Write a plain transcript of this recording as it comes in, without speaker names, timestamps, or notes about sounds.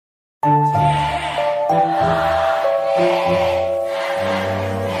It's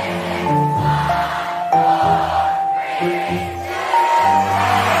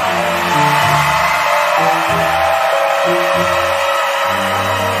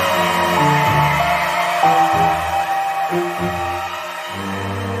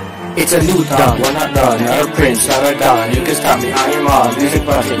a new dawn, we're not done, not a prince, not a don. You can stop me, I am on, music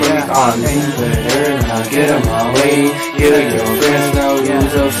busting, bring it on. You better not get in my way, get your friends, now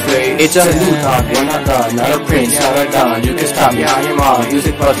use a straight. It's a new dawn, we're not done, not a prince, not a don. You can stop me, I am on,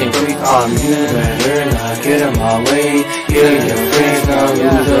 music busting, bring it on. You better not get in my way, get your friends, now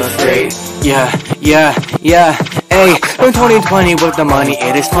use a straight. Yeah, hey, in 2020 with the money,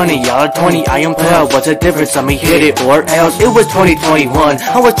 it is funny, y'all are 20, I am 12, what's the difference, let me hit it or else. It was 2021,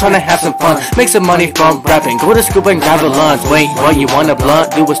 I was trying to have some fun, make some money from rapping, go to school and grab a lunch. Wait, what, you want a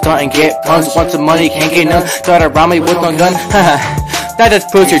blunt, do a stunt and get punched, want some money, can't get none, got around me with no gun, haha. That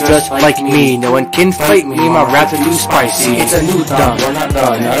just proves you're just like me, no one can fight me, my raps are too spicy. It's a new dawn, we're not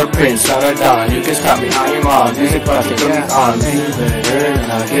done, not a prince, not a don. You can stop me, I am on, music busting, bring it on. You better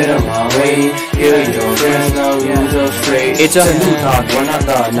not get in my way, get your friends, now use a straight. It's a new dawn, we're not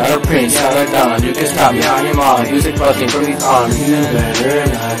done, not a prince, not a don. You can stop me, I am on, music busting, bring it on. You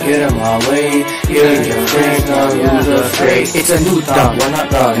better not get in my way, get your friends, now use a straight. It's a new dawn, we're not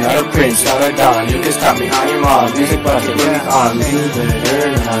done, not a prince, not a don. You can stop me, I am on, music busting, bring it on. You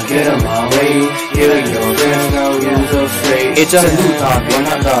better not get in my way, get your friends, now use a straight. It's a new dawn, we're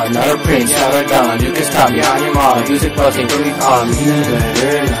not done, not a prince, not a don. You can stop me, I am on, music busting, bring it on. You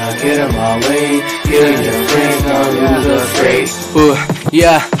better not get in my way, get your friends, now use a straight. Ooh,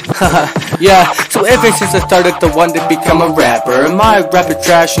 yeah, yeah. So ever since I started to want to become a rapper, my rap is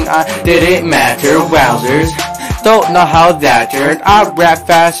trash and I didn't matter. Wowzers, don't know how that turned. I rap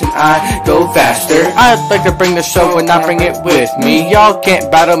fast and I go faster. I'd like to bring the show and not bring it with me. Y'all can't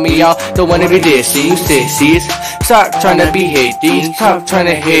battle me, y'all don't wanna be dissing. You sissies, stop trying to be hating, stop trying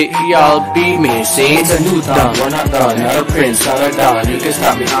to hate, y'all be missing. It's a new dawn, we're not done, not a prince, not a don. You can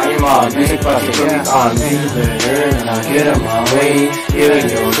stop me, I am on, music busting, bring it on. You better not get in my way,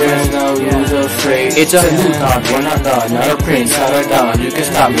 get your friends, now use a straight. It's a new dawn, we're not done, not a prince, not a don. You can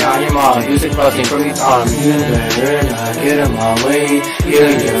stop me, I am on, music busting, bring it on. You better not get in my way,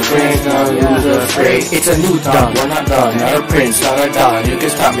 get your friends, now use a straight. It's a new dawn, we're not done, not a prince, not a don. You can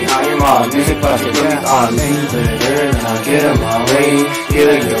stop me, I am on, music busting, bring it on. You better not get in my way,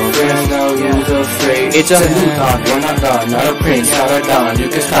 get your friends, now use a straight. It's a new dawn, we're not done, not a prince, not a don. You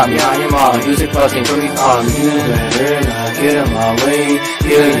can stop me, I am on, music busting, bring it on. You better not get in my way,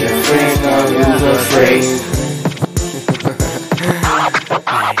 get your friends, now use a straight.